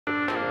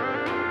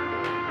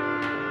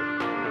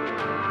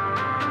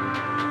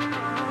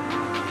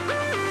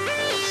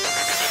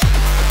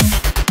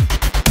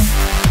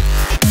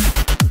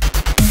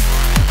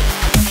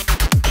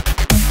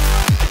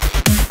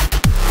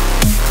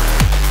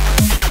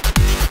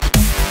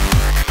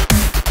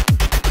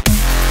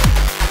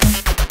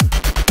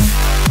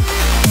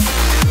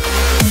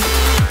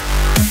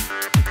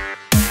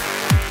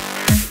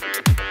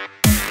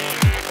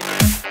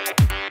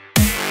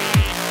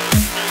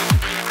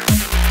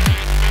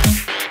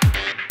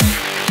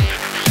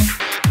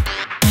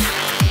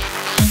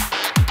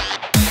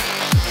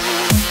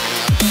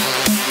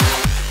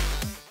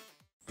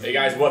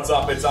what's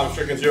up? It's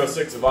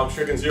Stricken06 of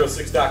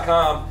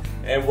Stricken06.com,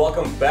 and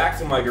welcome back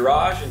to my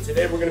garage. And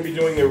today we're going to be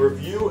doing a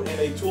review and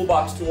a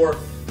toolbox tour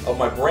of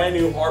my brand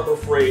new Harbor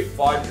Freight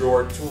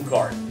 5-drawer tool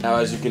cart. Now,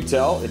 as you can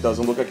tell, it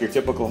doesn't look like your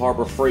typical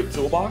Harbor Freight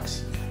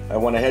toolbox. I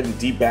went ahead and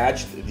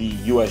debadged the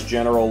US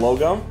General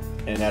logo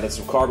and added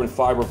some carbon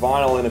fiber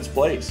vinyl in its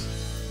place.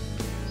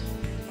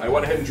 I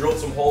went ahead and drilled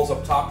some holes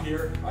up top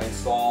here. I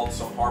installed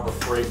some Harbor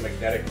Freight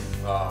magnetic,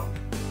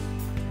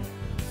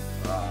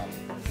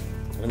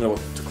 I don't know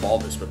what to call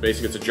this, but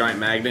basically it's a giant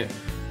magnet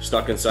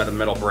stuck inside a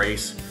metal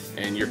brace,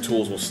 and your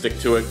tools will stick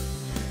to it.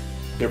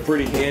 They're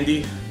pretty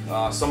handy.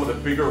 Some of the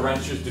bigger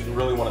wrenches didn't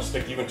really want to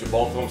stick even to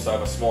both of them, so I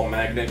have a small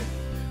magnet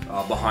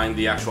behind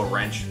the actual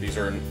wrench. These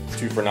are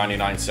 2 for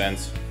 99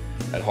 cents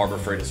at Harbor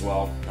Freight as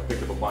well. I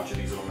picked up a bunch of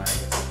these little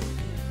magnets.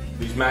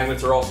 These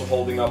magnets are also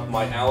holding up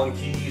my Allen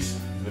keys,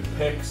 the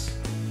picks,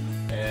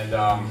 and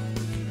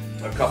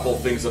a couple of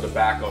things on the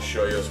back I'll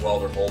show you as well.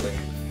 They're holding.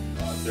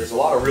 There's a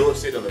lot of real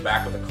estate on the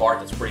back of the cart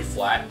that's pretty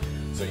flat,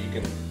 so you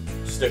can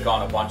stick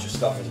on a bunch of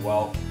stuff as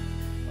well.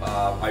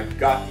 I've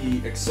got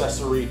the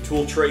accessory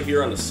tool tray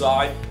here on the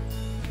side.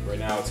 Right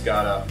now it's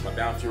got my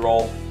bounty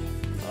roll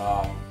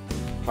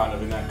kind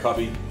of in that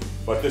cubby,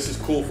 but this is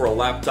cool for a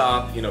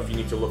laptop. You know, if you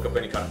need to look up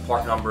any kind of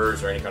part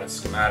numbers or any kind of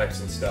schematics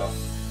and stuff,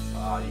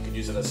 you could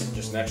use it as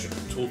just an extra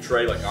tool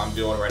tray like I'm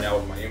doing right now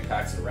with my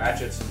impacts and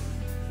ratchets.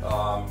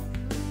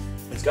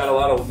 It's got a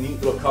lot of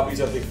neat little cubbies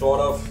that they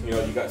thought of. You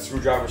know, you got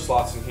screwdriver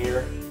slots in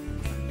here,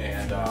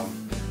 and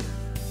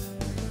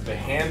the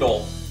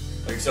handle,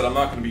 like I said, I'm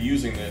not going to be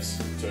using this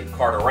to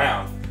cart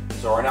around.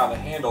 So right now the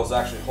handle is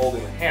actually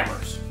holding the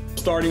hammers.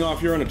 Starting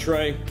off here on the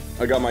tray,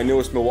 I got my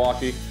newest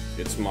Milwaukee.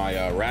 It's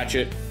my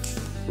ratchet.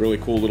 Really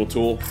cool little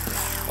tool.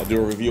 I'll do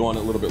a review on it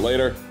a little bit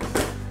later.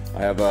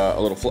 I have a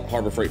little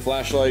Harbor Freight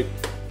flashlight.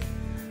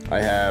 I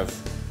have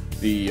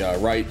the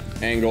right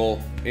angle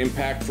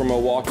impact from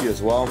Milwaukee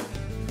as well.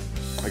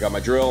 I got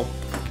my drill,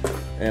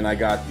 and I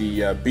got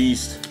the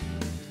Beast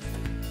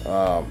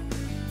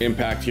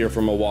impact here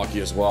from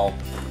Milwaukee as well.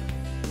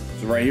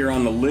 So right here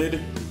on the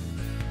lid,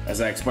 as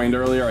I explained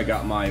earlier, I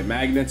got my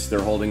magnets.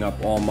 They're holding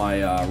up all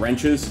my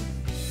wrenches,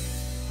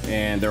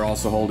 and they're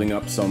also holding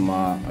up some,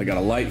 I got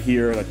a light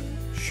here that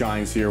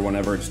shines here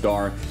whenever it's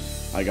dark.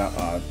 I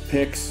got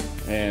picks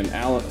and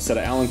a set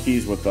of Allen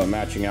keys with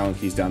matching Allen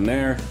keys down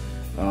there.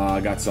 I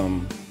got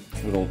some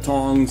little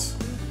tongs,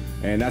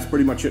 and that's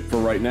pretty much it for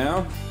right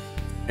now.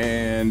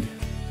 And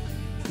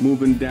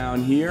moving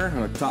down here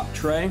on the top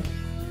tray,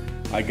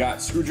 I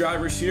got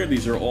screwdrivers here.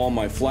 These are all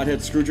my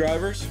flathead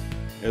screwdrivers,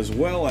 as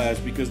well as,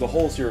 because the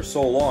holes here are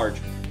so large,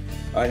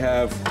 I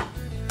have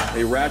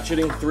a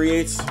ratcheting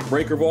 3/8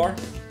 breaker bar,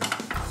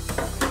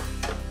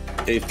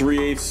 a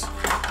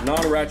 3/8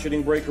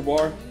 non-ratcheting breaker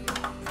bar,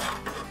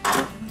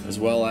 as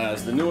well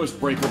as the newest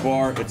breaker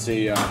bar. It's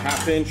a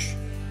 1/2 inch,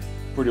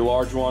 pretty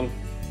large one,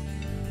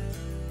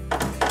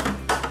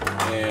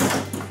 and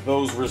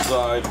those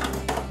reside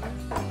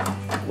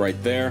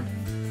right there.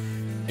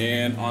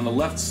 And on the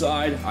left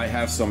side, I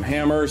have some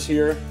hammers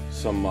here,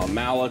 some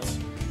mallets,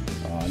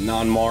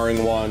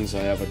 non-marring ones. I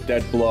have a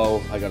dead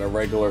blow. I got a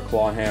regular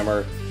claw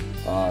hammer,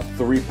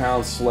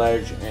 3-pound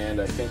sledge,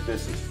 and I think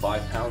this is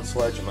 5-pound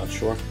sledge, I'm not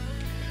sure.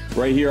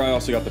 Right here I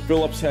also got the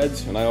Phillips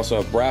heads, and I also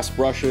have brass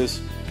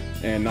brushes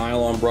and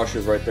nylon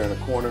brushes right there in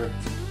the corner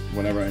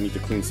whenever I need to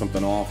clean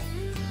something off.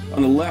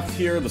 On the left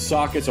here, the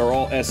sockets are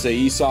all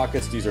SAE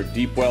sockets. These are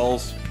deep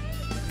wells,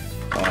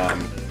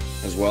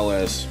 as well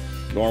as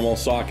normal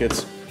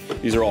sockets.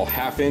 These are all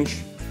 1/2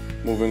 inch,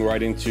 moving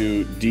right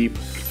into deep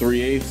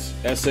 3/8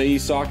 SAE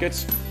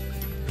sockets,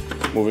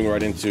 moving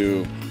right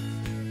into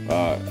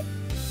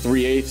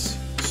 3/8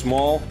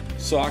 small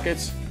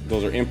sockets.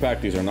 Those are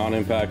impact, these are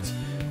non-impact.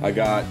 I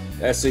got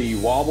SAE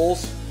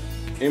wobbles,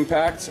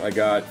 impact. I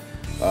got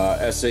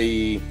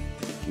SAE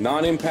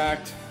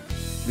non-impact.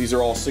 These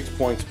are all 6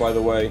 points, by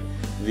the way.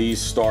 These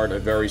start a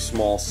very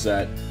small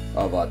set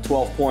of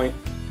 12 point.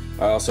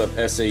 I also have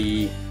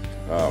SAE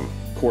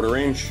 1/4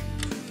 inch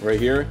right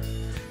here,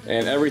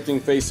 and everything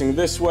facing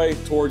this way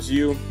towards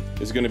you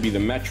is going to be the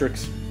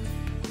metrics.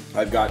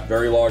 I've got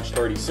very large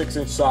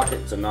 36-inch socket.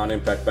 It's a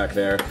non-impact back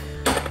there.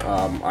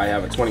 I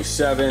have a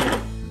 27,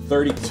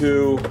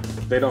 32.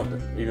 They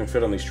don't even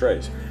fit on these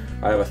trays.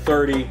 I have a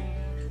 30.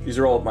 These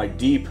are all my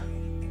deep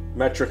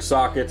metric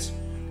sockets.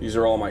 These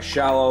are all my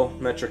shallow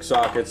metric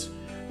sockets.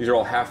 These are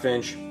all 1/2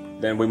 inch.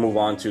 Then we move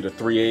on to the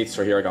 3/8.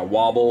 So here I got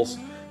wobbles.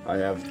 I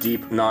have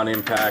deep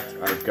non-impact.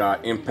 I've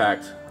got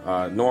impact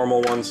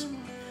normal ones.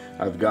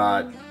 I've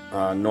got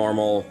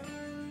normal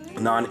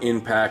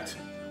non-impact.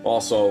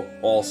 Also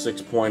all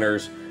 6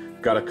 pointers.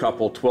 Got a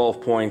couple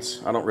 12 points.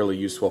 I don't really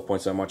use 12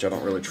 points that much. I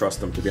don't really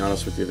trust them, to be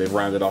honest with you. They've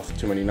rounded off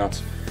too many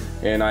nuts.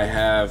 And I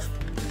have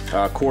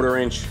 1/4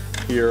 inch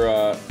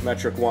here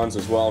metric ones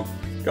as well.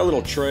 Got a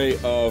little tray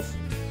of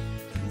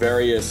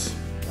various,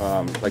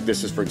 like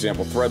this is, for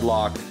example, thread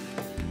lock.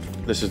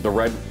 This is the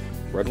red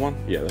one?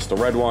 Yeah, that's the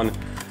red one.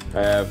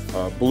 I have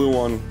a blue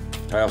one.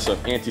 I also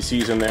have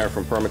anti-seize in there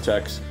from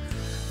Permatex.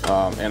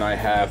 And I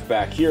have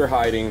back here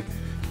hiding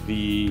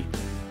the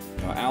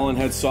Allen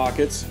head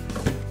sockets,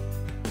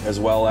 as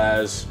well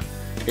as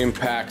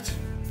impact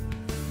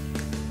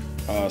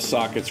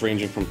sockets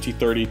ranging from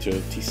T30 to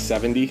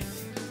T70,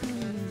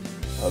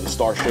 the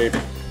star shape.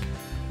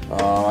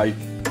 I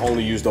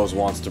only use those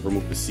once to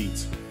remove the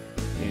seats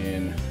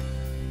in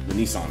the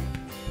Nissan.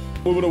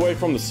 Moving away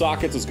from the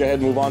sockets, let's go ahead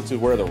and move on to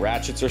where the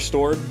ratchets are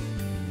stored.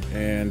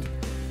 And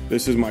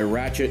this is my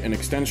ratchet and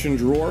extension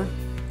drawer.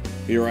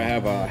 Here I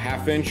have a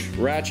 1/2-inch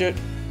ratchet.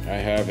 I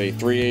have a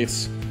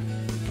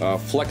 3/8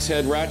 flex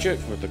head ratchet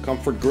with the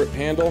comfort grip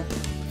handle.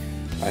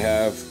 I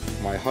have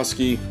my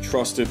Husky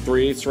trusted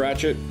 3/8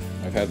 ratchet.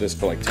 I've had this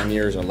for like 10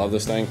 years. I love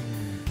this thing.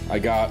 I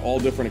got all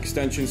different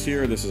extensions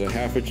here. This is a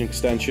 1/2-inch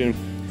extension.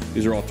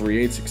 These are all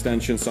 3/8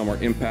 extensions. Some are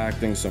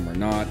impacting, some are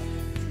not.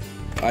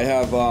 I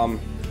have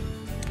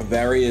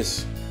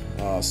various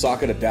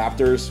socket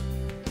adapters.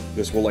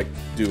 This will like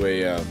do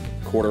a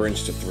 1/4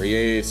 inch to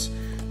 3/8.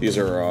 These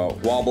are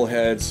wobble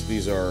heads.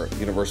 These are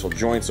universal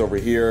joints over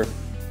here.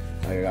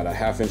 I got a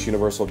 1/2-inch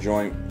universal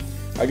joint.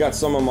 I got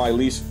some of my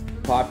least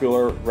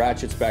popular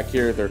ratchets back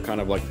here. They're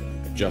kind of like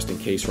just in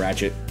case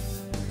ratchet.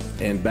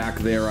 And back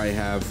there I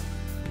have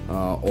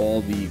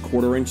all the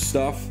 1/4 inch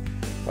stuff.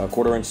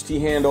 1/4 inch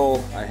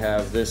T-handle. I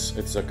have this,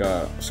 it's like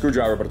a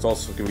screwdriver, but it's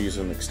also can be used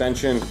as an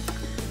extension.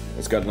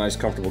 It's got a nice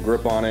comfortable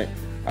grip on it.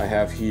 I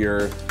have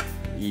here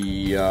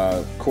the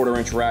 1/4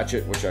 inch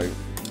ratchet, which I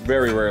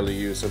very rarely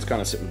use, so it's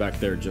kind of sitting back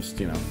there just,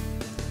 you know,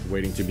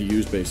 waiting to be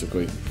used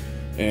basically.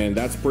 And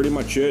that's pretty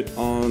much it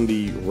on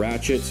the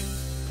ratchet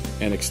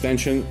and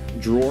extension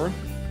drawer.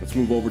 Let's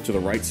move over to the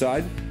right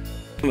side.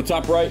 On the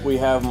top right, we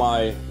have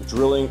my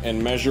drilling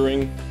and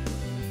measuring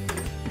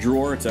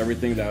drawer. It's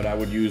everything that I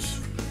would use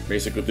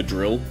basically to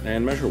drill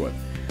and measure with.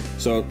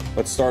 So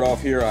let's start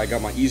off here. I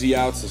got my easy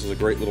outs. This is a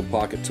great little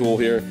pocket tool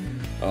here.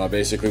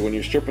 Basically, when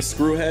you strip a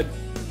screw head,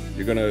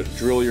 you're gonna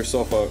drill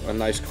yourself a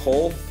nice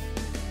hole,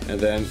 and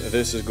then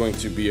this is going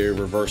to be a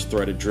reverse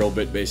threaded drill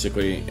bit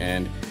basically,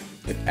 and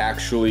it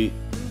actually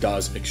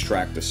does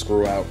extract the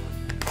screw out.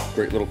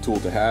 Great little tool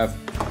to have.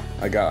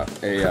 I got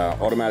a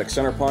automatic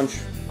center punch.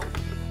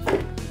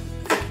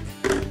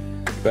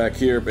 Back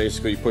here,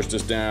 basically you push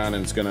this down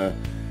and it's gonna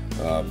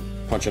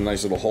punch a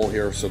nice little hole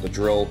here so the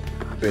drill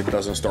bit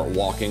doesn't start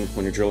walking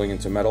when you're drilling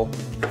into metal.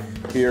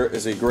 Here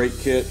is a great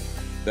kit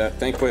that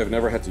thankfully I've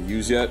never had to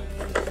use yet.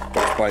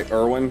 It's by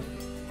Irwin.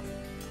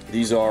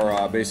 These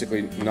are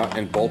basically nut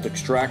and bolt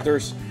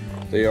extractors.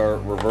 They are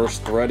reverse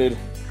threaded.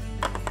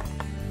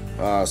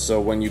 So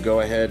when you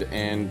go ahead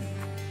and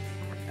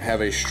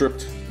have a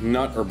stripped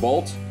nut or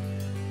bolt,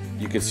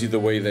 you can see the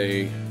way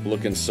they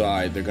look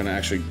inside. They're gonna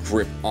actually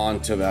grip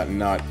onto that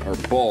nut or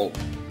bolt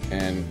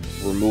and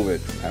remove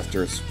it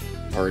after it's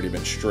already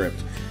been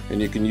stripped.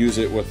 And you can use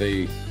it with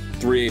a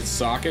 3/8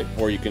 socket,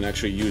 or you can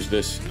actually use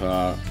this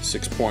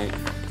 6-point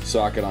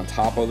socket on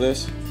top of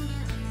this.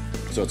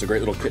 So it's a great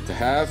little kit to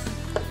have.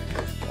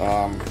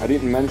 I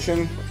didn't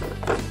mention,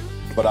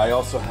 but I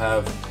also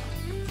have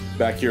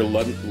back here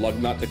lug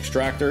nut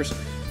extractors.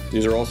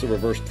 These are also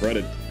reverse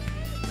threaded,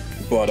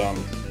 but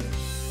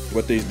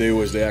what they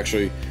do is they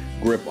actually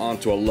grip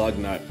onto a lug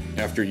nut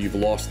after you've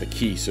lost the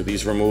key. So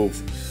these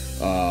remove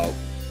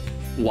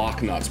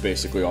lock nuts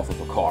basically off of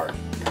a car.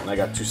 And I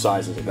got 2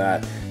 sizes of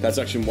that. That's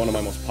actually one of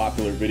my most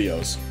popular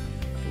videos.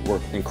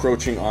 We're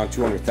encroaching on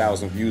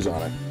 200,000 views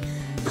on it.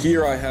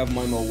 Here I have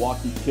my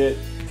Milwaukee kit.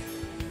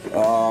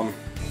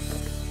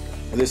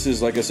 This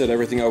is, like I said,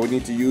 everything I would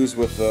need to use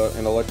with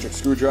an electric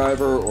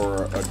screwdriver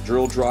or a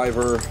drill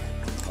driver.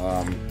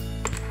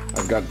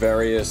 I've got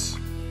various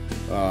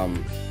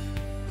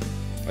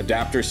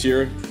adapters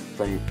here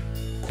from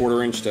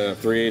 1/4 inch to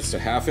 3/8 to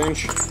 1/2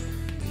 inch.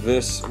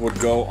 This would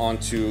go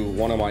onto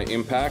one of my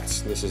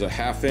impacts. This is a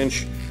 1/2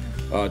 inch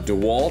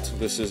DeWalt.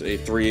 This is a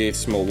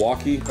 3/8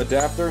 Milwaukee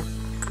adapter.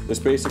 This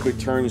basically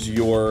turns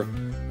your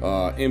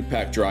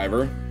impact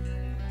driver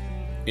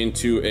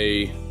into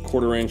a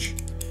 1/4 inch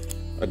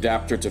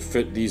adapter to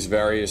fit these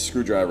various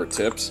screwdriver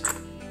tips.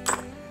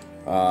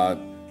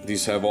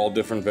 These have all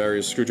different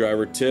various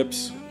screwdriver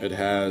tips. It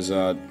has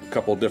a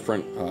couple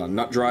different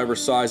nut driver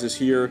sizes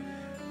here.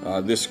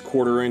 This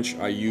 1/4 inch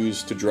I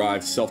use to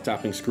drive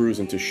self-tapping screws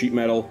into sheet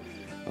metal.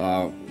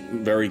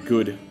 Very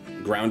good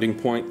grounding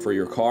point for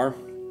your car.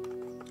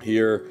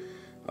 Here,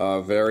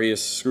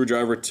 various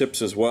screwdriver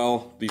tips as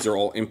well. These are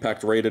all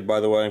impact rated, by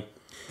the way.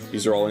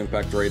 These are all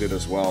impact rated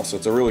as well, so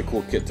it's a really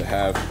cool kit to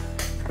have.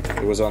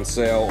 It was on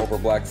sale over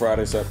Black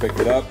Friday, so I picked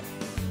it up.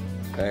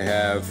 I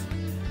have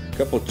a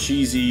couple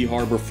cheesy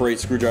Harbor Freight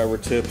screwdriver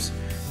tips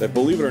that,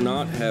 believe it or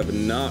not, have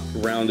not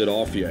rounded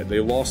off yet. They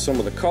lost some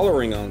of the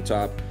coloring on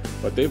top,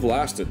 but they've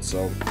lasted,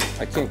 so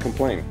I can't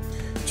complain.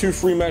 2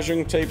 free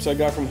measuring tapes I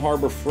got from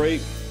Harbor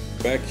Freight.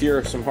 Back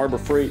here, some Harbor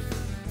Freight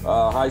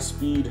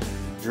high-speed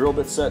drill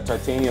bit set,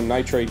 titanium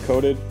nitride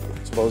coated,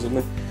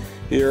 supposedly.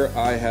 Here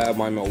I have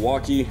my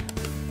Milwaukee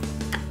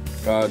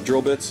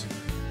drill bits.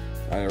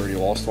 I already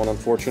lost one,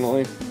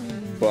 unfortunately,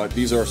 but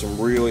these are some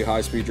really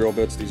high-speed drill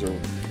bits. These are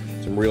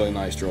some really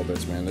nice drill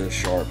bits, man. They're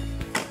sharp.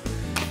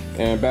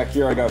 And back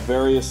here I got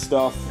various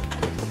stuff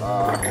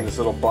in this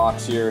little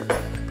box here.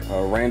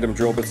 random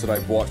drill bits that I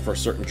bought for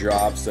certain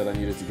jobs that I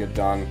needed to get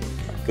done.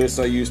 This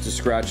I use to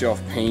scratch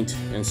off paint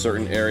in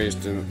certain areas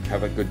to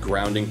have a good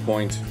grounding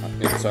point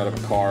inside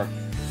of a car.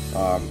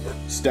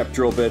 Step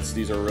drill bits,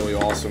 these are really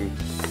awesome.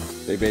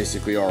 They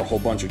basically are a whole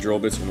bunch of drill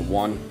bits in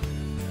one.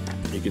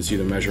 You can see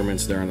the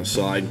measurements there on the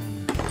side.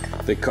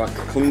 They cut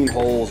clean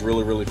holes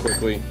really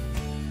quickly.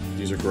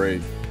 These are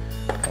great.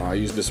 I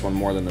use this one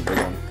more than the big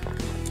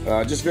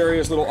one. Just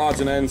various little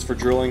odds and ends for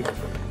drilling.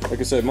 Like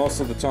I said,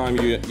 most of the time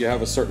you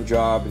have a certain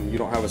job and you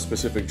don't have a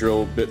specific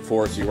drill bit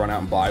for it, so you run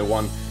out and buy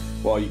one.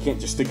 Well, you can't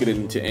just stick it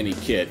into any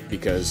kit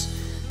because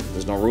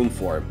there's no room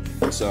for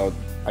it. So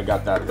I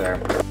got that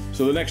there.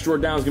 So the next drawer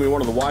down is going to be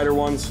one of the wider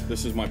ones.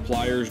 This is my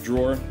pliers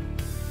drawer.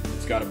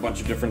 It's got a bunch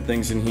of different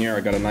things in here.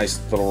 I got a nice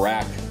little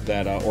rack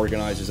that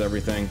organizes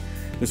everything.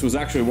 This was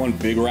actually one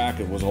big rack.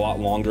 It was a lot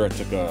longer. I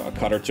took a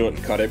cutter to it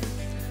and cut it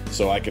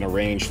so I can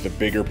arrange the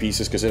bigger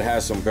pieces because it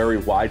has some very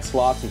wide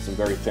slots and some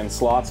very thin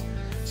slots.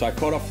 So I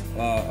cut off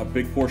a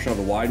big portion of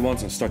the wide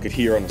ones and stuck it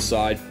here on the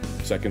side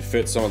so I can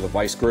fit some of the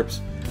vice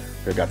grips.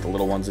 I got the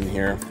little ones in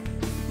here.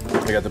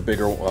 I got the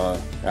bigger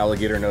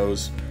alligator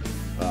nose,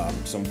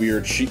 some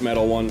weird sheet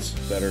metal ones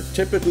that are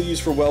typically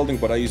used for welding,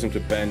 but I use them to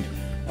bend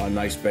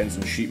nice bends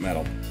in sheet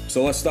metal.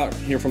 So let's start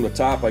here from the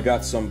top. I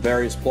got some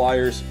various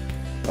pliers,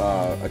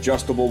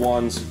 adjustable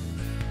ones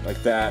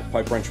like that,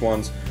 pipe wrench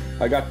ones.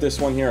 I got this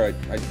one here.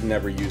 I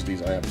never use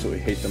these. I absolutely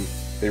hate them.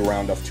 They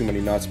round off too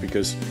many nuts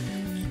because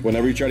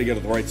whenever you try to get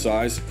it the right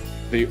size,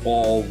 they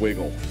all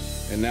wiggle.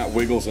 And that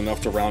wiggles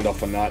enough to round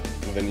off a nut,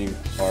 and then you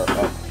are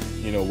up,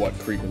 you know what,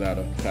 creek without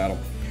a paddle.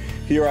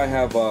 Here I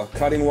have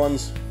cutting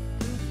ones.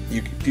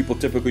 People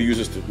typically use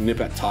this to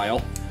nip at tile.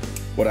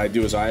 What I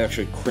do is I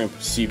actually crimp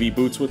CV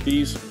boots with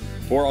these,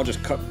 or I'll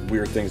just cut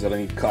weird things that I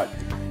need cut.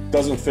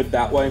 Doesn't fit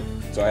that way,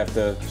 so I have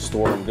to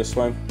store them this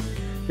way.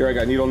 Here I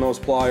got needle nose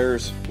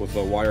pliers with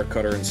a wire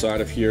cutter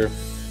inside of here.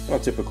 I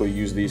don't typically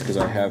use these because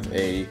I have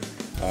a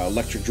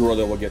electric drawer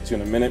that we'll get to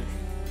in a minute.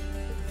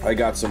 I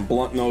got some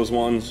blunt nose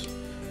ones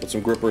with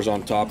some grippers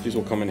on top. These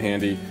will come in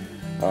handy.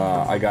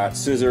 I got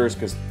scissors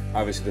because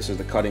obviously this is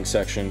the cutting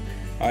section.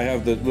 I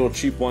have the little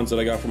cheap ones that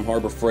I got from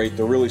Harbor Freight.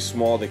 They're really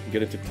small. They can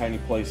get into tiny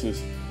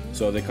places,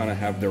 so they kind of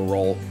have their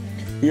role.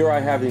 Here I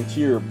have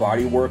interior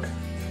bodywork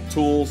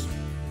tools.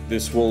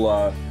 This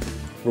will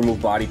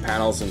remove body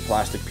panels and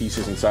plastic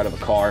pieces inside of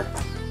a car.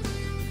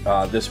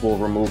 This will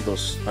remove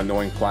those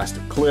annoying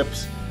plastic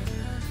clips.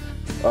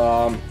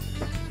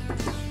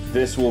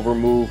 This will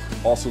remove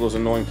also those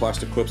annoying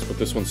plastic clips, but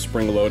this one's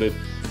spring loaded.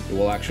 It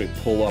will actually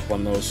pull up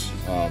on those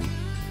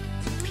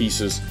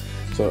pieces.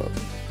 So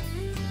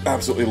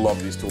absolutely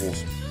love these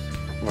tools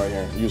right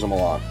here. Use them a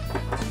lot.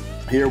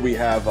 Here we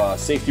have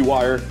safety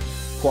wire,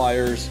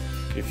 pliers.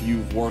 If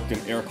you've worked in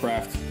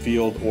aircraft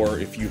field or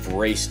if you've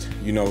raced,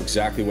 you know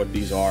exactly what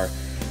these are.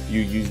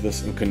 You use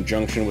this in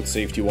conjunction with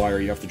safety wire.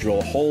 You have to drill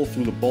a hole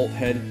through the bolt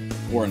head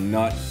or a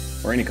nut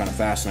or any kind of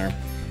fastener,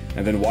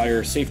 and then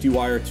wire safety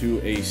wire to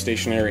a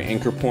stationary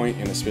anchor point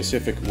in a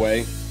specific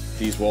way.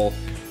 These will,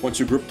 once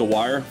you grip the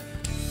wire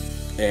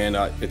and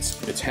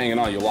it's hanging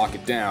on, you lock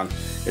it down,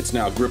 it's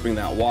now gripping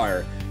that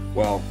wire.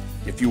 Well,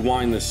 if you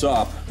wind this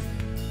up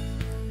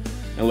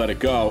and let it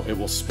go, it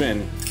will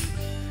spin,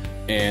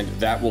 and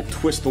that will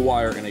twist the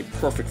wire in a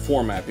perfect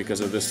format because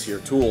of this here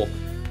tool,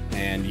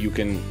 and you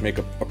can make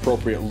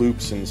appropriate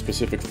loops in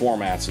specific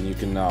formats, and you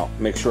can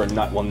make sure a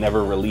nut will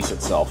never release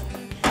itself.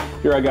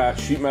 Here I got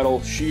sheet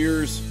metal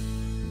shears.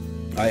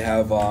 I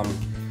have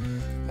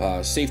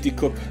safety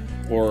clip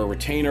or a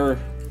retainer.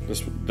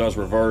 This does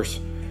reverse.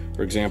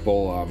 For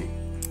example,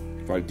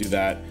 if I do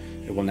that,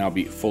 it will now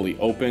be fully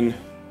open,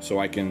 so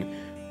I can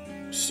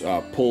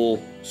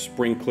pull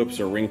spring clips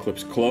or ring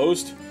clips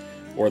closed,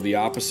 or the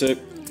opposite.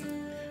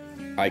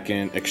 I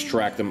can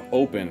extract them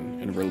open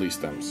and release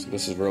them. So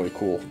this is really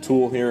cool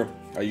tool here.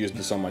 I used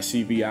this on my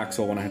CV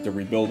axle when I had to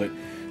rebuild it.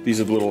 These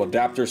are the little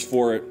adapters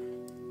for it,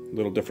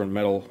 little different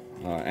metal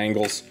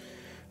angles.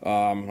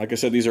 Like I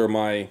said, these are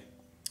my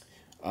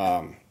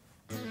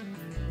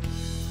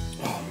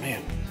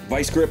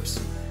vice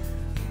grips.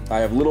 I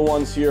have little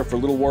ones here for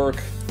little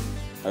work.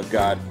 I've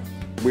got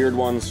weird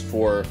ones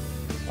for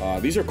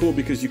these are cool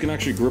because you can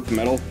actually grip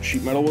metal,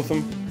 sheet metal with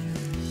them,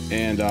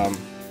 and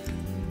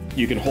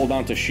you can hold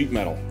on to sheet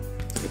metal.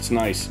 It's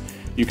nice.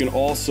 You can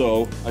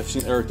also, I've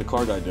seen Eric the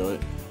car guy do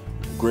it.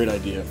 Great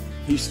idea.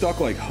 He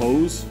stuck like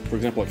hose, for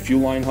example, like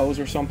fuel line hose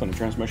or something, a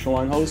transmission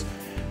line hose,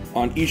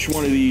 on each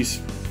one of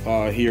these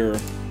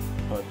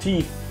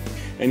teeth,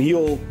 and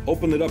he'll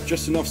open it up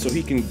just enough so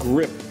he can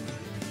grip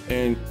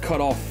and cut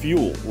off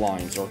fuel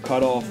lines or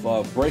cut off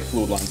brake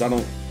fluid lines. I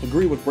don't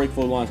agree with brake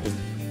fluid lines because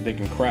they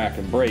can crack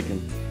and break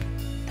and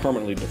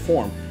permanently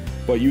deform,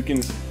 but you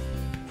can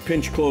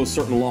pinch close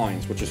certain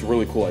lines, which is a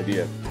really cool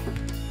idea.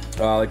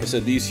 Like I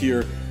said, these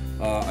here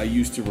I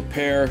use to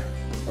repair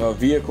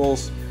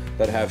vehicles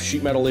that have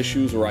sheet metal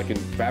issues, or I can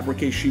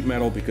fabricate sheet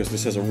metal because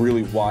this has a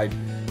really wide,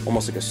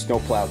 almost like a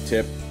snowplow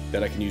tip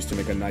that I can use to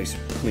make a nice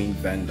clean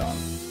bend on.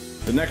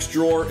 The next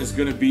drawer is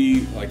going to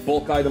be like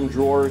bulk item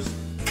drawers.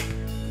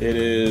 It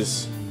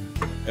is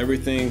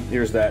everything.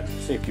 Here's that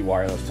safety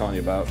wire I was telling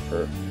you about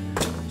for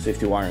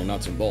safety wiring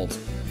nuts and bolts.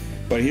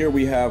 But here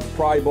we have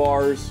pry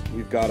bars.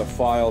 We've got a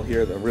file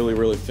here, a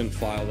really thin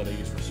file that I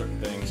use for certain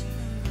things.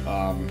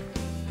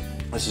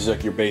 This is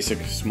like your basic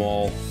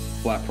small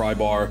flat pry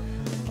bar.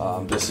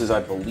 This is,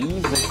 I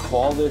believe they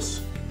call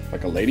this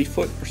like a lady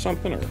foot or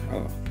something, or I don't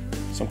know,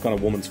 some kind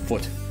of woman's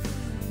foot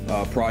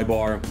pry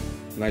bar.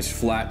 Nice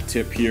flat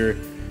tip here.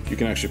 You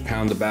can actually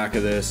pound the back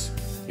of this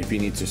if you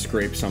need to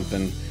scrape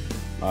something.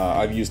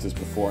 I've used this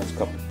before in a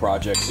couple of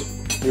projects.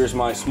 Here's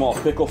my small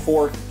pickle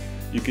fork.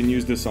 You can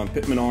use this on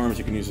pitman arms,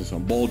 you can use this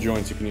on bowl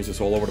joints, you can use this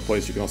all over the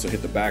place. You can also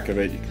hit the back of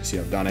it. You can see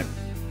I've done it.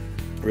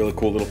 Really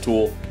cool little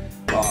tool.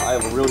 I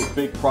have a really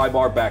big pry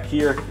bar back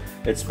here.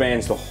 It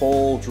spans the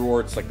whole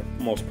drawer. It's like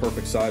the most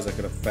perfect size I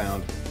could have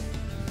found.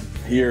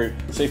 Here,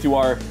 safety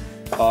wire,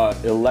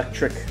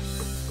 electric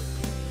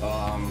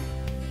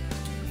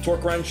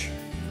torque wrench.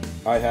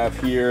 I have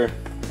here,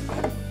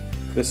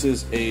 this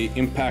is a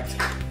impact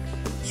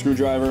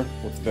screwdriver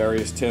with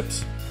various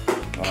tips.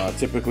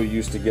 Typically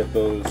used to get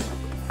those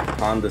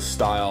Honda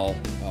style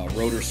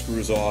rotor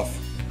screws off.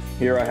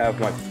 Here I have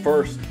my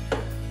first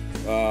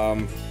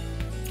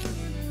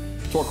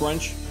torque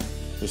wrench.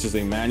 This is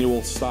a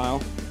manual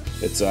style.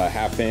 It's a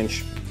 1/2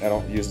 inch. I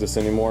don't use this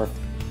anymore.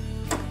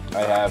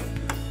 I have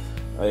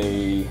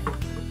a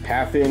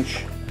 1/2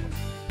 inch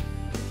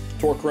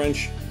torque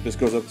wrench. This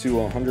goes up to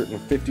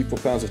 150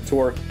 foot-pounds of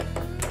torque.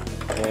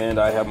 And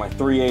I have my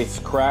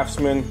 3/8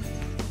 Craftsman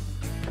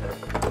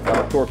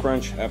torque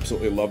wrench.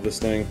 Absolutely love this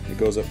thing. It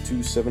goes up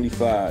to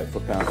 75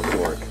 foot-pounds of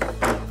torque.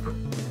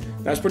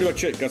 That's pretty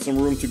much it. Got some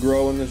room to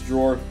grow in this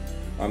drawer.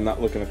 I'm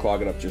not looking to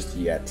clog it up just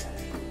yet.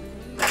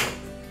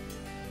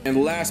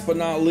 And last but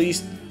not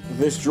least,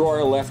 this drawer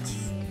I left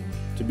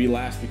to be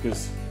last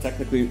because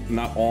technically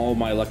not all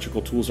my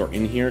electrical tools are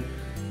in here.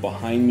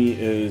 Behind me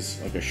is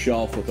like a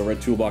shelf with a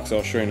red toolbox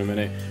I'll show you in a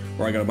minute,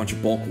 where I got a bunch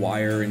of bulk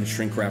wire and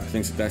shrink wrap,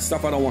 things like that.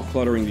 Stuff I don't want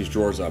cluttering these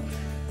drawers up.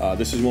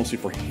 This is mostly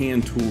for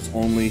hand tools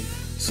only.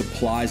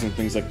 Supplies and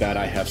things like that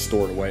I have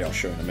stored away. I'll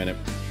show you in a minute.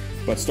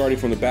 But starting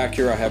from the back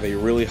here, I have a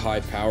really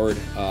high-powered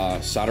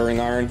soldering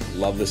iron.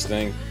 Love this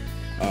thing.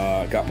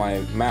 Got my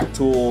Mac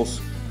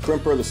tools,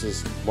 crimper. This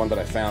is one that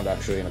I found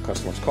actually in a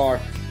customer's car,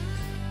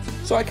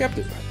 so I kept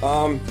it.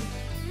 I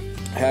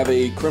have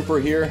a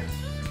crimper here.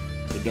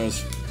 It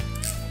does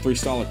 3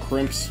 style of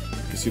crimps. You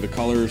can see the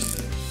colors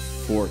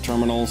for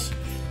terminals.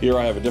 Here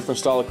I have a different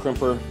style of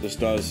crimper. This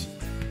does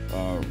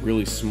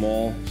really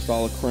small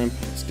style of crimp.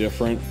 It's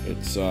different.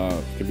 It's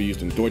can be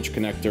used in Deutsch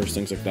connectors,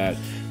 things like that.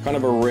 Kind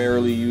of a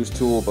rarely used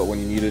tool, but when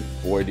you need it,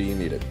 boy, do you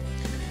need it.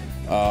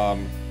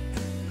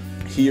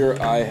 Here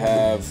I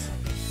have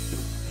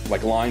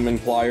like lineman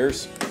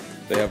pliers.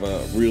 They have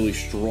a really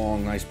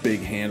strong, nice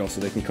big handle,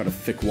 so they can cut a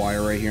thick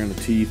wire right here in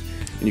the teeth.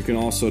 And you can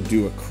also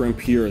do a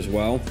crimp here as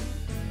well.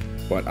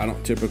 But I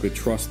don't typically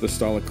trust this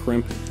style of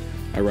crimp.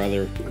 I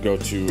rather go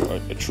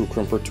to a true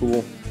crimper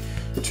tool.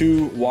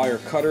 2 wire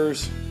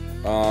cutters,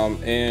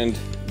 and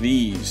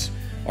these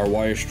are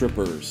wire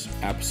strippers.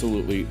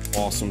 Absolutely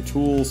awesome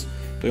tools.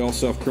 They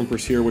also have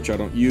crimpers here, which I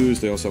don't use.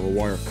 They also have a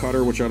wire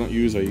cutter, which I don't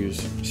use. I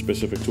use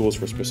specific tools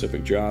for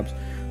specific jobs.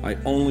 I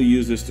only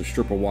use this to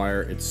strip a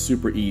wire. It's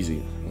super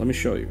easy. Let me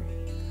show you.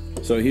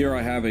 So here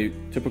I have a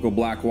typical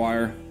black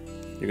wire.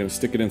 You're gonna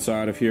stick it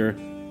inside of here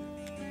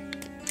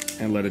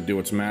and let it do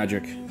its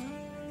magic.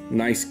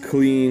 Nice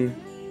clean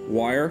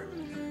wire.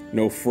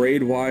 No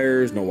frayed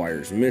wires, no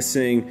wires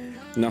missing.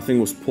 Nothing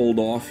was pulled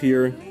off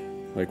here,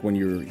 like when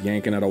you're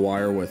yanking at a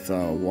wire with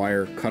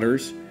wire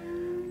cutters.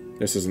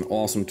 This is an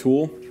awesome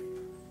tool.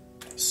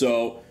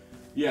 So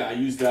yeah, I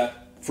use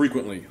that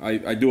frequently.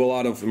 I do a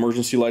lot of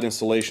emergency light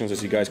installations,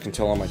 as you guys can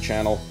tell on my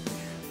channel.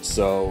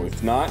 So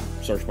if not,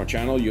 search my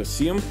channel, you'll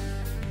see them.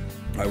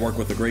 I work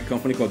with a great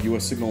company called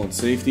US Signal and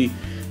Safety.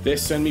 They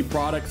send me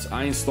products,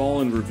 I install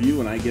and review,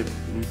 and I get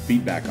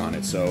feedback on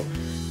it. So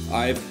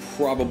I've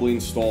probably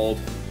installed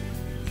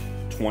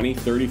 20,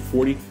 30,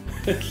 40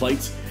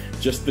 lights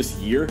just this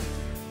year.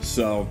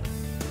 So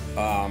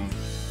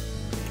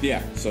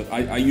yeah, so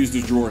I use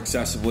this drawer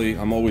excessively.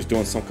 I'm always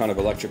doing some kind of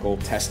electrical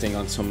testing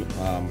on some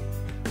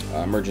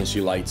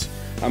emergency lights.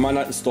 I might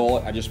not install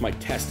it, I just might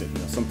test it. You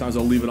know, sometimes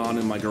I'll leave it on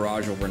in my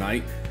garage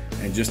overnight,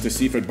 and just to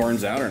see if it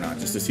burns out or not,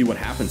 just to see what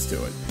happens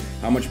to it.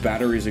 How much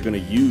battery is it gonna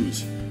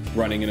use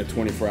running in a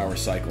 24-hour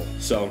cycle?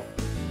 So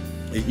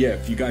yeah,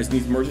 if you guys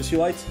need emergency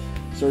lights,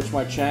 search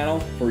my channel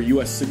for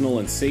US Signal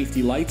and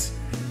Safety lights.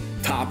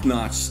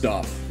 Top-notch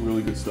stuff,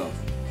 really good stuff.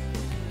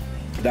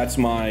 That's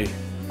my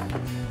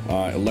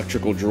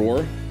electrical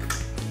drawer.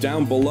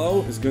 Down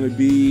below is going to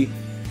be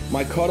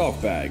my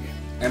cutoff bag.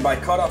 And by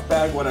cutoff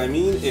bag, what I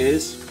mean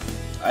is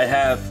I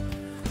have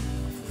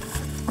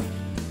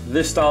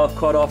this style of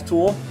cutoff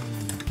tool.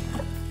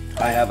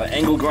 I have an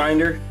angle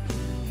grinder.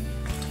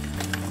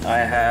 I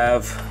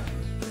have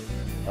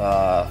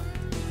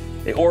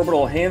an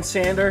orbital hand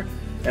sander,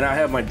 and I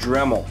have my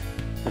Dremel.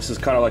 This is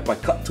kind of like my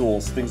cut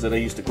tools, things that I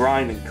used to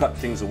grind and cut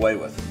things away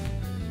with.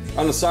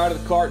 On the side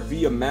of the cart,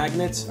 via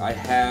magnets, I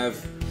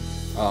have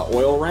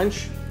oil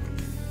wrench.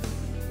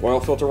 oil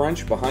filter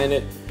wrench. Behind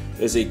it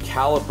is a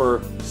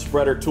caliper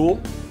spreader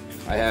tool.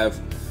 I have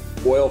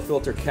oil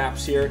filter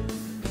caps here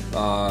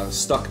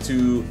stuck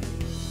to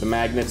the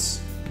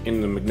magnets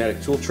in the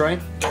magnetic tool tray.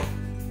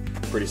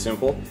 Pretty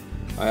simple.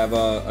 I have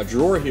a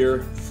drawer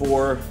here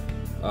for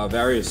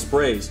various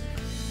sprays.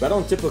 But I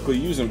don't typically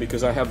use them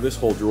because I have this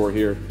whole drawer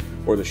here,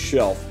 or the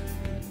shelf,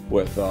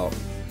 with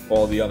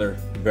all the other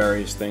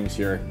various things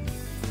here,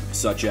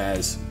 such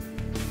as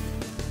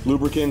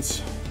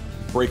lubricants,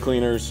 brake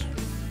cleaners,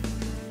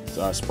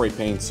 spray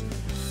paints.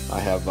 I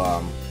have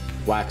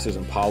waxes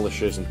and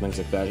polishes and things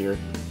like that here.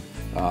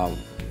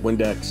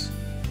 Windex,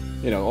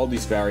 you know, all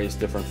these various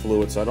different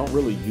fluids. So I don't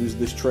really use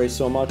this tray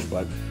so much,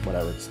 but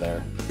whatever, it's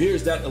there.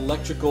 Here's that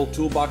electrical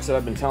toolbox that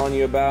I've been telling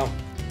you about,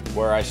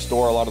 where I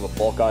store a lot of the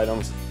bulk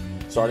items.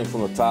 Starting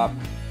from the top,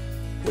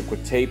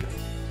 liquid tape.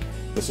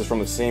 This is from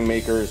the same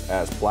makers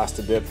as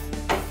Plastidip.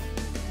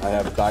 I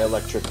have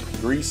dielectric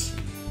grease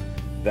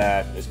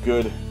that is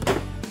good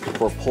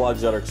for plugs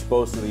that are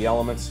exposed to the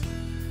elements.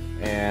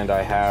 And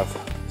I have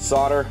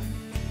solder.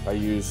 I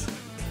use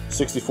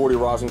 6040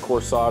 rosin core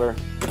solder,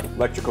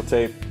 electrical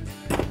tape,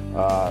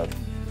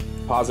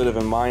 positive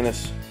and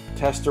minus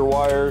tester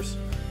wires.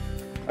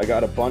 I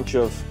got a bunch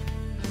of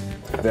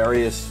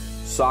various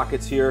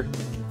sockets here,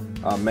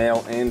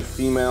 male and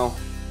female,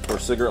 for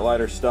cigarette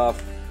lighter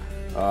stuff.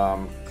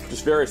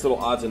 Just various little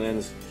odds and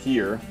ends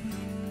here.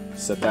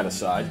 Set that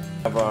aside.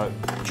 I have a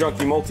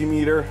junky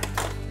multimeter.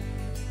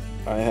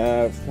 I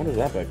have, what is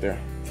that back there?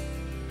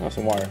 Oh,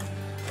 some wire.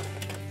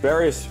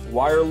 Various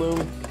wire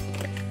loom,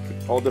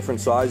 all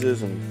different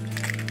sizes and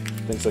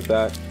things like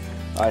that.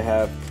 I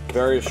have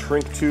various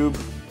shrink tube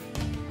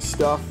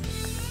stuff.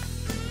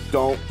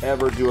 Don't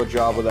ever do a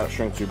job without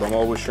shrink tube. I'm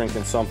always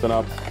shrinking something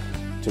up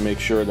to make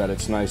sure that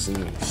it's nice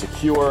and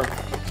secure.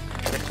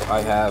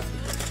 I have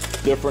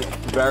different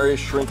various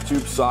shrink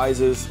tube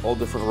sizes, all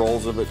different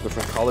rolls of it,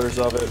 different colors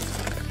of it.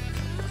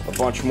 A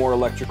bunch more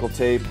electrical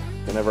tape,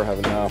 I never have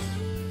enough.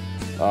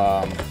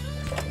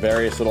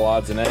 Various little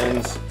odds and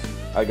ends.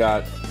 I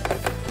got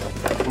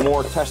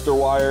more tester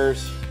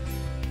wires,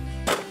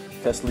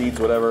 test leads,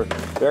 whatever.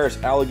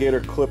 Various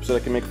alligator clips that I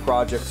can make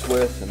projects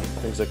with and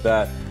things like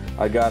that.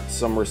 I got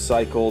some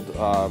recycled,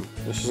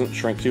 this isn't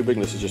shrink tubing,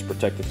 this is just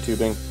protective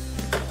tubing.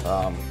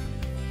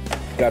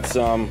 Got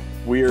some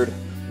weird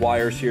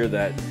wires here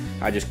that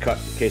I just cut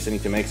in case I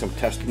need to make some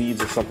test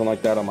leads or something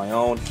like that on my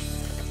own.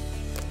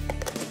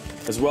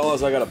 As well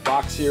as I got a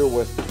box here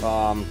with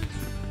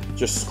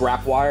just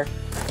scrap wire.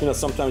 You know,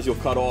 sometimes you'll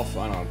cut off,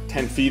 I don't know,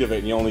 10 feet of it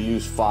and you only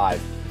use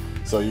 5.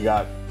 So you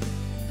got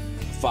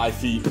 5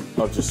 feet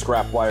of just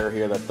scrap wire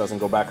here that doesn't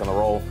go back on the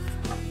roll.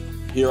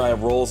 Here I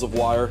have rolls of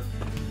wire.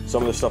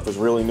 Some of this stuff is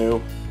really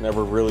new,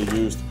 never really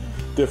used.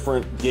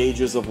 Different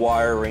gauges of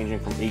wire ranging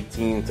from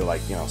 18 to,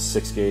 like, you know,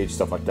 6 gauge,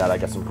 stuff like that. I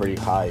got some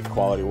pretty high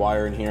quality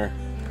wire in here.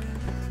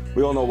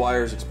 We all know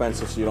wire is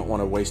expensive, so you don't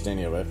want to waste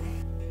any of it.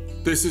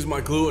 This is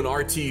my glue and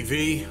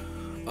RTV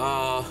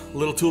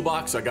little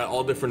toolbox. I got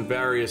all different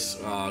various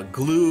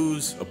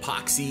glues,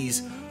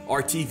 epoxies,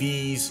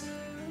 RTVs,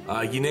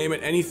 you name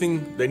it,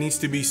 anything that needs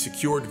to be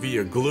secured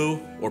via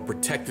glue or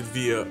protected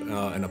via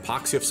an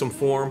epoxy of some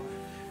form.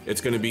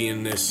 It's going to be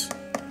in this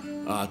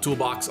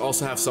toolbox.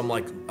 Also have some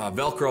like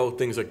Velcro,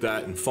 things like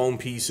that, and foam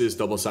pieces,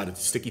 double-sided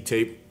sticky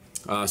tape,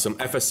 some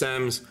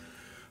FSMs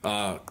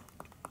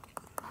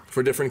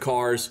for different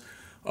cars,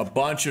 a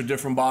bunch of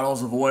different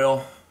bottles of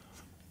oil.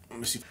 Let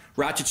me see.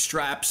 Ratchet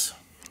straps.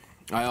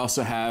 I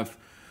also have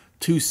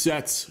 2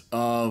 sets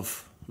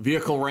of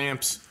vehicle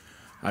ramps.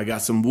 I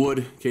got some wood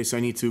in case I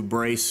need to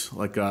brace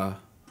like a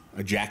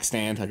jack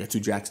stand. I got 2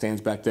 jack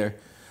stands back there.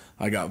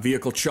 I got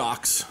vehicle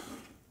chocks.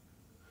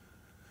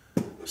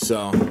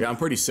 So yeah, I'm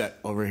pretty set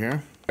over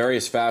here.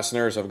 Various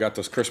fasteners. I've got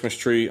those Christmas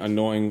tree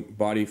annoying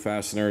body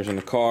fasteners in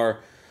the car.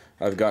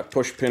 I've got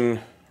push pin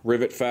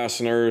rivet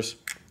fasteners.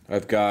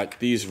 I've got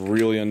these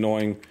really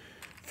annoying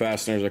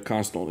fasteners that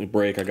constantly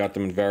break. I got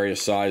them in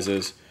various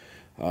sizes.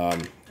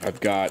 I've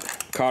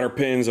got cotter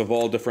pins of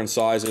all different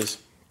sizes.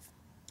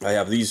 I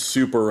have these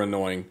super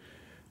annoying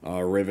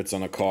rivets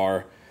on the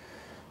car.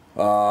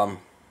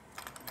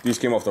 These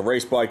came off the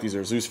race bike. These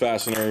are Zeus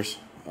fasteners.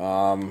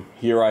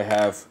 Here I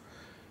have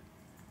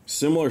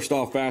similar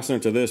style fastener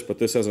to this, but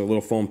this has a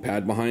little foam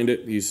pad behind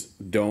it. These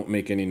don't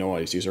make any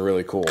noise. These are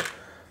really cool.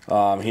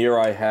 Here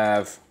I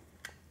have,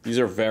 these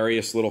are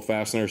various little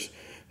fasteners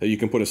that you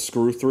can put a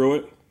screw through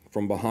it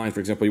from behind. For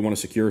example, you want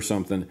to secure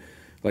something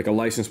like a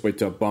license plate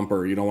to a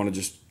bumper. You don't want to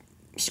just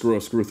screw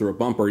a screw through a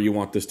bumper. You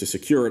want this to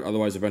secure it,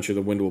 otherwise eventually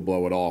the wind will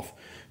blow it off.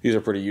 These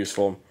are pretty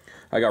useful.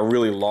 I got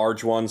really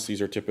large ones.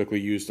 These are typically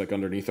used like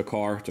underneath a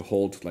car to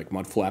hold like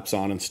mud flaps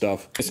on and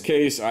stuff. In this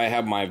case, I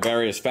have my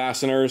various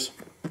fasteners,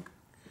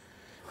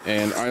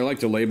 and I like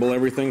to label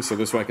everything so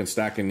this way I can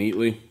stack it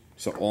neatly.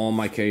 So all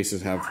my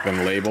cases have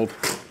been labeled.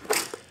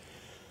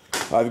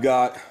 I've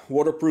got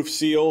waterproof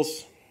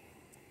seals.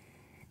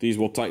 These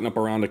will tighten up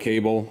around the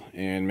cable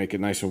and make it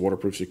nice and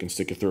waterproof so you can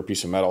stick it through a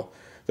piece of metal.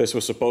 This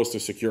was supposed to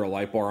secure a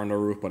light bar on the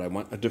roof, but I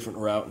went a different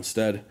route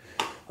instead.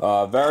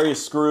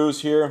 Various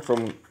screws here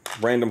from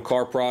random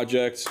car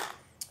projects,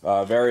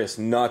 various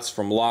nuts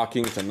from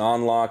locking to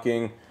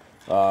non-locking.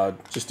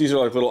 Just these are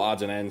like little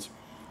odds and ends.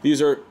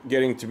 These are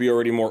getting to be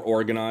already more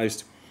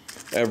organized.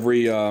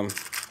 Every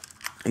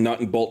nut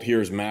and bolt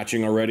here is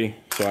matching already,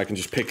 so I can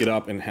just pick it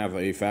up and have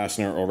a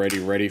fastener already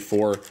ready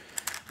for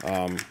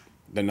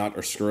the nut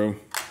or screw.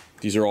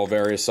 These are all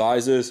various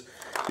sizes.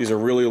 These are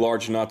really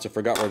large nuts. I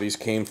forgot where these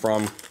came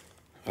from.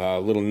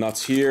 Little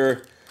nuts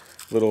here,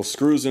 little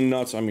screws and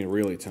nuts. I mean,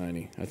 really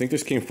tiny. I think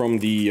this came from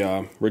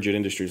the Rigid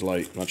Industries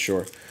light. Not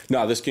sure.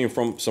 No, this came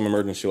from some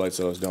emergency lights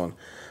that I was doing.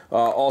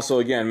 Also,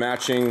 again,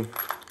 matching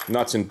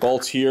nuts and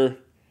bolts here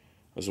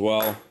as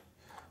well.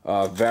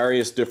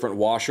 Various different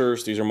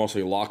washers. These are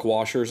mostly lock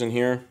washers in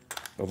here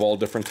of all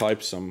different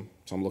types. Some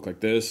look like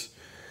this.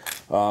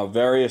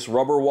 Various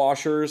rubber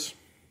washers.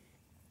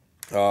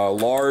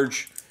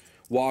 Large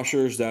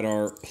washers that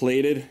are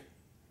plated.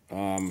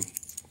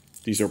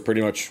 These are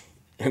pretty much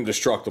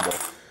indestructible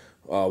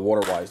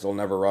water-wise. They'll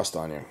never rust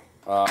on you.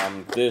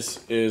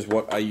 This is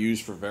what I use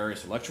for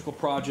various electrical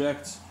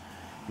projects.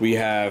 We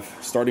have,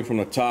 starting from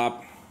the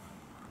top,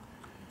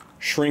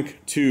 shrink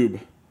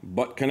tube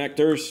butt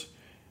connectors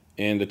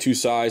in the two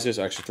sizes,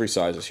 actually three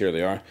sizes, here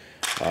they are.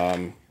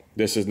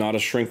 This is not a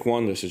shrink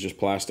one, this is just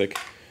plastic.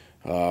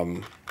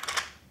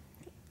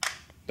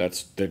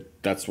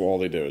 That's all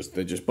they do, is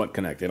they just butt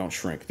connect, they don't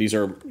shrink. These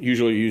are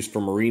usually used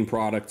for marine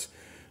products,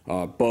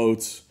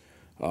 boats,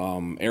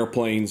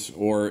 airplanes,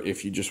 or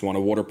if you just want to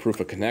waterproof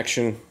a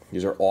connection.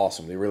 These are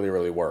awesome, they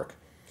really work.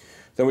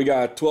 Then we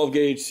got 12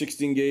 gauge,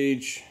 16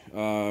 gauge,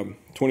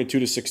 22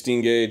 to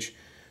 16 gauge,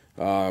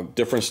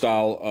 different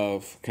style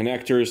of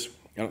connectors.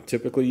 I don't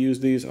typically use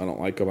these. I don't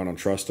like them. I don't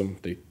trust them.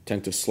 They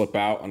tend to slip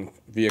out on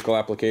vehicle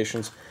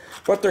applications,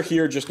 but they're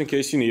here just in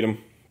case you need them.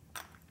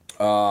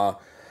 I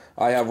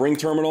have ring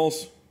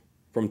terminals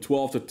from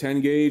 12 to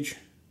 10 gauge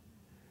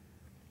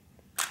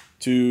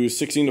to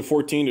 16 to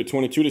 14 to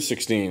 22 to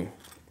 16.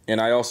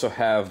 And I also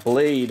have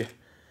blade,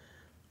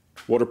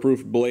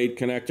 waterproof blade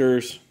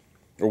connectors,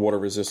 or water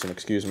resistant,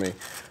 excuse me,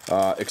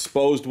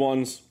 exposed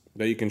ones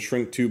that you can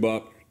shrink tube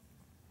up.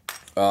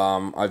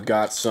 I've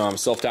got some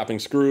self-tapping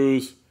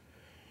screws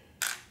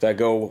that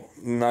go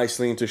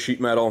nicely into sheet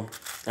metal,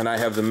 and I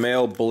have the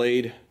male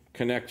blade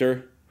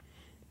connector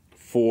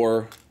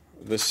for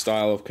this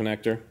style of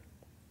connector.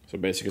 So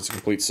basically it's a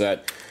complete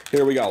set.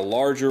 Here we got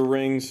larger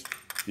rings.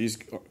 These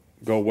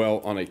go well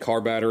on a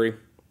car battery,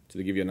 so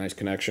they give you a nice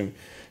connection.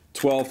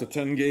 12 to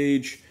 10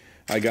 gauge.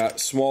 I got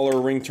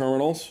smaller ring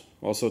terminals,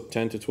 also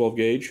 10 to 12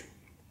 gauge.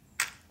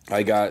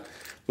 I got a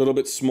little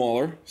bit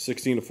smaller,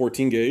 16 to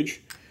 14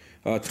 gauge.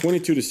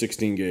 22 to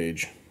 16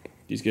 gauge.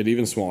 These get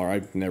even smaller.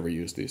 I've never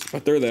used these,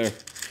 but they're there.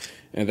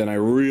 And then I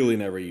really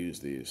never use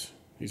these.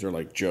 These are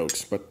like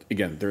jokes, but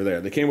again, they're there.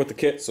 They came with the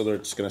kit, so they're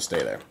just gonna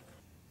stay there.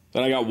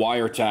 Then I got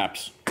wire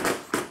taps.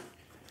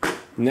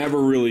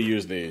 Never really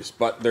use these,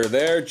 but they're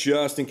there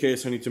just in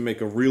case I need to make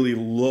a really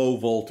low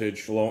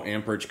voltage, low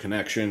amperage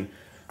connection.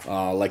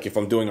 Like if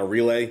I'm doing a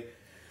relay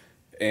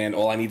and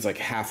all I need is like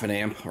half an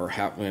amp or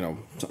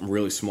something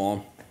really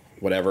small,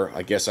 whatever.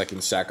 I guess I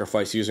can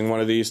sacrifice using one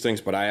of these things,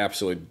 but I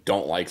absolutely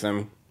don't like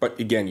them. But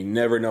again, you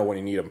never know when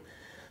you need them.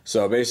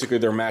 So basically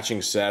they're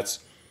matching sets.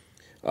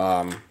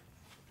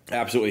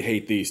 Absolutely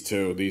hate these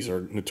too. These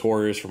are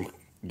notorious from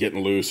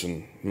getting loose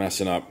and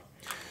messing up,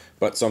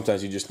 but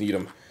sometimes you just need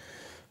them.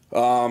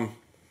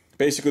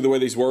 Basically the way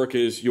these work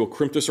is you'll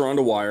crimp this around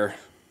a wire,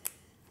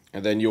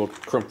 and then you'll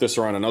crimp this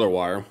around another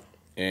wire,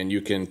 and you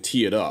can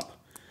tee it up.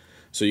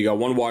 So you got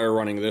one wire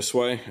running this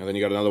way, and then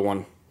you got another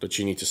one that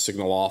you need to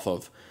signal off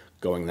of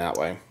going that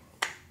way.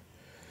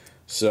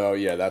 So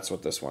yeah, that's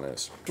what this one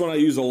is. This one I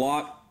use a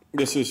lot.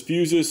 This is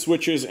fuses,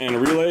 switches, and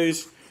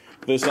relays.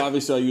 This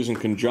obviously I use in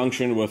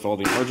conjunction with all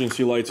the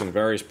emergency lights and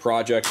various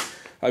projects.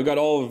 I've got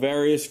all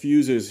various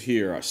fuses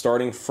here,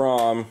 starting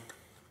from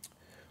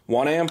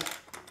 1 amp,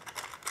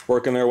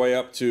 working their way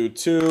up to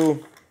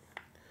 2,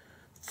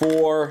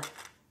 4,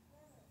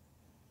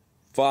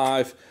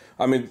 5.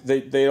 I mean,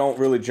 they don't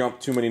really jump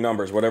too many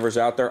numbers. Whatever's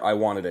out there, I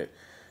wanted it.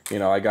 You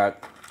know, I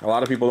got, a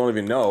lot of people don't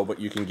even know, but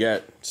you can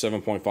get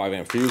 7.5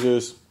 amp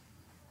fuses.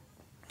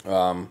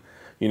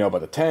 You know, by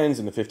the 10s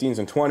and the 15s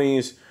and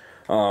 20s.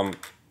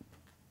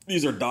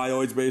 These are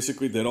diodes,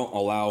 basically. They don't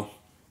allow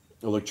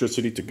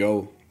electricity to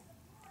go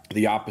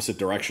the opposite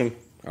direction.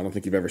 I don't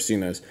think you've ever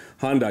seen this.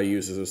 Hyundai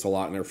uses this a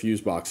lot in their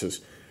fuse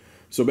boxes.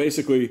 So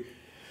basically,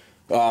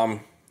 one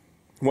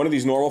of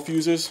these normal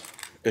fuses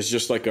is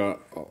just like a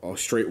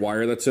straight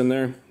wire that's in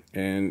there,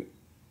 and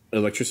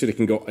electricity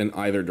can go in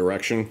either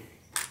direction.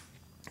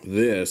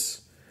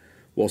 This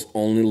will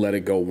only let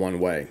it go one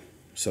way.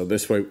 So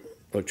this way,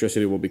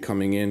 electricity will be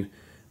coming in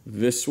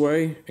this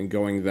way and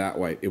going that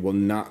way. It will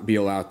not be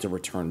allowed to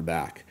return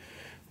back.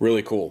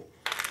 Really cool.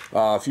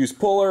 Fuse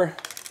puller.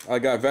 I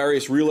got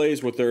various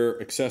relays with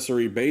their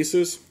accessory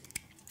bases.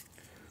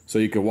 So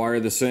you can wire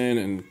this in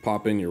and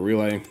pop in your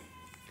relay.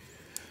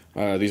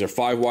 These are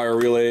 5-wire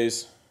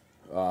relays.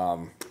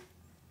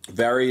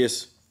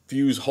 Various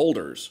fuse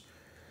holders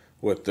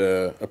with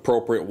the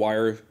appropriate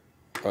wire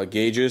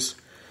gauges.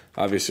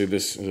 Obviously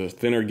this is a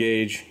thinner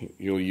gauge,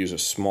 you'll use a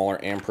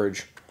smaller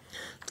amperage.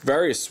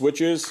 Various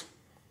switches,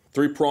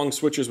 3-prong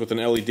switches with an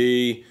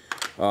LED,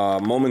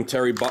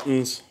 momentary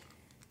buttons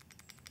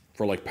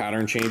for like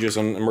pattern changes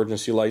on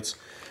emergency lights,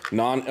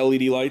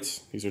 non-LED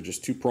lights, these are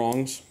just 2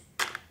 prongs,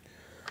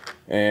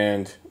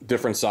 and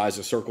different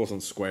sizes, circles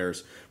and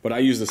squares. But I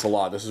use this a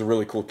lot. This is a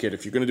really cool kit.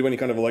 If you're going to do any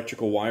kind of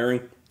electrical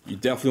wiring, you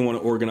definitely want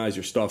to organize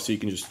your stuff so you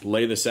can just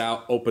lay this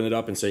out, open it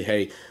up, and say,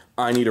 hey,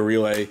 I need a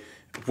relay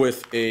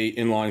with a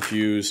inline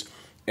fuse,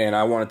 and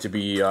I want it to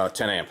be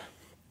 10 amp.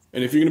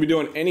 And if you're going to be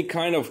doing any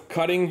kind of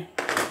cutting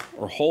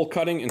or hole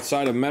cutting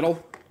inside of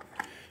metal,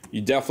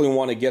 you definitely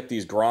want to get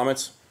these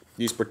grommets.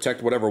 These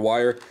protect whatever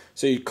wire.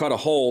 Say you cut a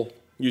hole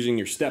using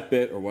your step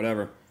bit or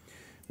whatever.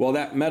 Well,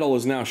 that metal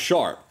is now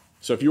sharp.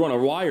 So if you want to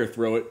wire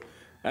through it,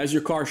 as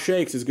your car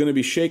shakes, it's going to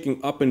be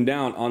shaking up and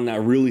down on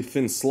that really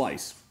thin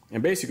slice.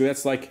 And basically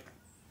that's like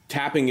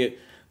tapping it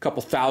a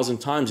couple thousand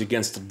times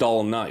against a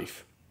dull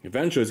knife.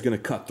 Eventually it's going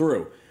to cut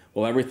through.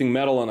 Well, everything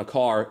metal on a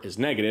car is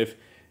negative,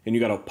 and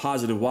you got a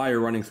positive wire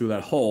running through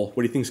that hole.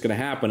 What do you think is going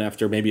to happen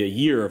after maybe a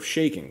year of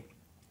shaking?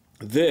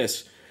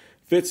 This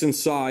fits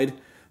inside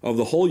of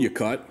the hole you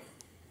cut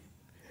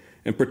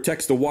and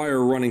protects the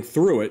wire running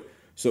through it,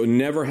 so it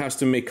never has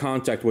to make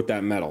contact with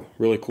that metal.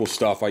 Really cool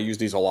stuff. I use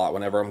these a lot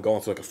whenever I'm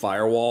going through like a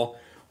firewall,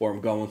 or I'm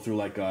going through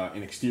like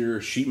an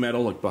exterior sheet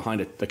metal, like behind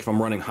it, like if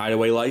I'm running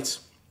hideaway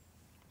lights.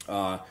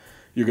 You're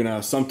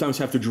gonna sometimes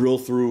have to drill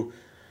through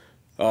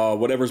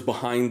whatever's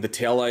behind the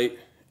taillight,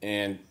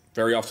 and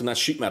very often that's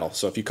sheet metal.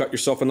 So if you cut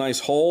yourself a nice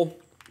hole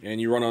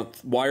and you run a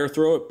wire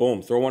through it,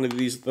 boom, throw one of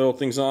these little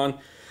things on,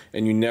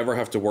 and you never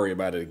have to worry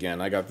about it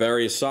again. I got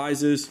various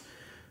sizes,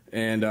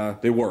 and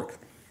they work.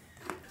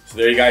 So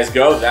there you guys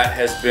go. That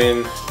has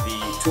been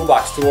the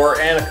toolbox tour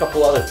and a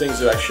couple other things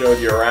that I showed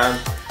you around.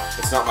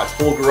 It's not my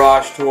full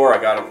garage tour.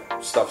 I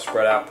got stuff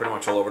spread out pretty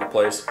much all over the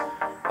place.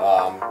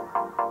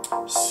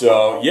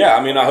 So yeah,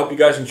 I mean, I hope you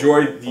guys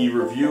enjoyed the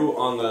review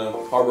on the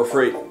Harbor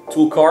Freight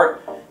tool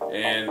cart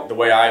and the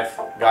way I've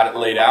got it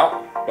laid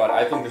out. But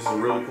I think this is a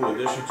really cool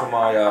addition to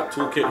my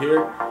toolkit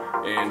here,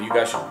 and you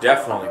guys should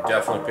definitely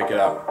pick it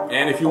up.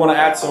 And if you want to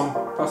add some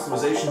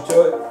customization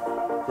to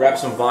it, grab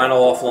some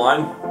vinyl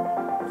offline,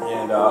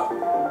 and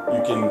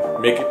you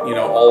can make it, you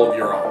know, all of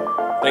your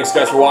own. Thanks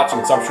guys for watching.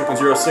 It's I'm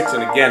Strickland 06,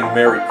 and again,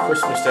 Merry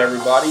Christmas to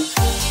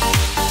everybody.